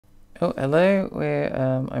Oh, hello.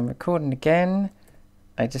 I'm recording again.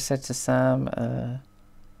 I just said to Sam,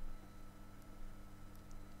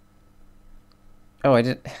 oh, I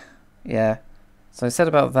did, yeah. So I said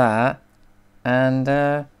about that, and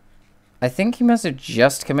I think he must have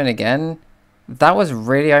just come in again. That was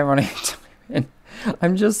really ironic to me.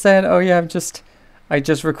 I'm just saying, oh yeah, I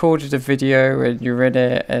just recorded a video and you're in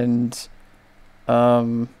it, and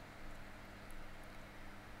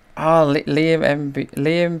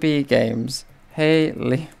Liam B Games. Hey,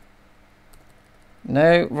 Liam.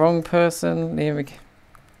 No, wrong person. Liam.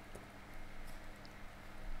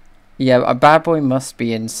 Yeah, a bad boy must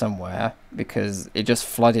be in somewhere because it just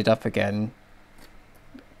flooded up again.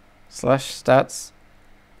 Slash stats.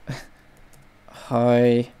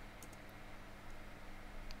 Hi.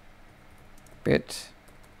 Bit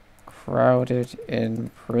crowded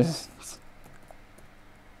in prisons.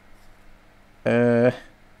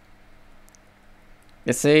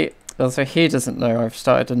 You see, also he doesn't know I've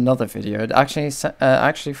started another video. Actually,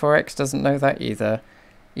 4X doesn't know that either.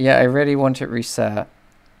 Yeah, I really want it reset.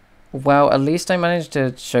 Well, at least I managed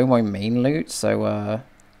to show my main loot, so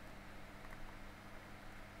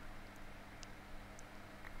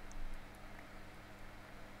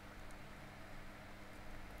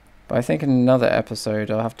but I think in another episode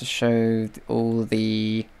I'll have to show all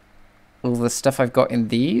the stuff I've got in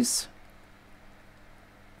these.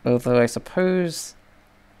 Although I suppose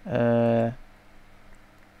I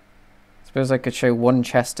could show one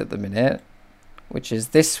chest at the minute, which is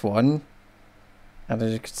this one. And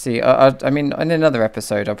as you can see, I mean, in another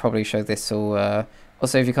episode, I'll probably show this all.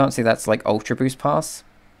 Also, if you can't see, that's like Ultra Boost Pass.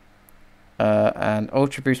 And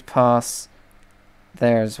Ultra Boost Pass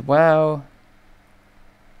there as well.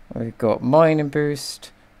 We've got Mining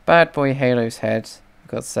Boost, Bad Boy Halo's Head.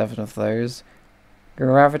 We've got 7 of those.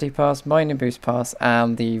 Gravity Pass, Mining Boost Pass,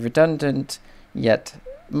 and the redundant, yet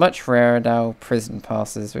much rarer now, Prison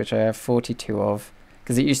Passes, which I have 42 of.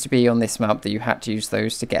 Because it used to be on this map that you had to use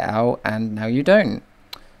those to get out, and now you don't.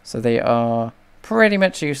 So they are pretty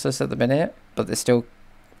much useless at the minute, but they're still...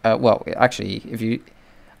 well, actually,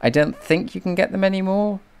 I don't think you can get them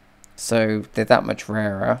anymore, so they're that much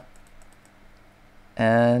rarer.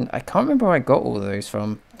 And I can't remember where I got all of those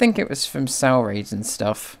from. I think it was from Sal Raids and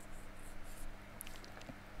stuff.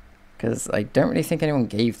 Because I don't really think anyone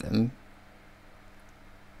gave them.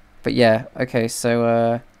 But yeah, okay,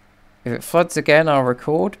 so... if it floods again, I'll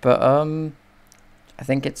record, but I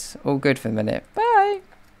think it's all good for the minute. Bye.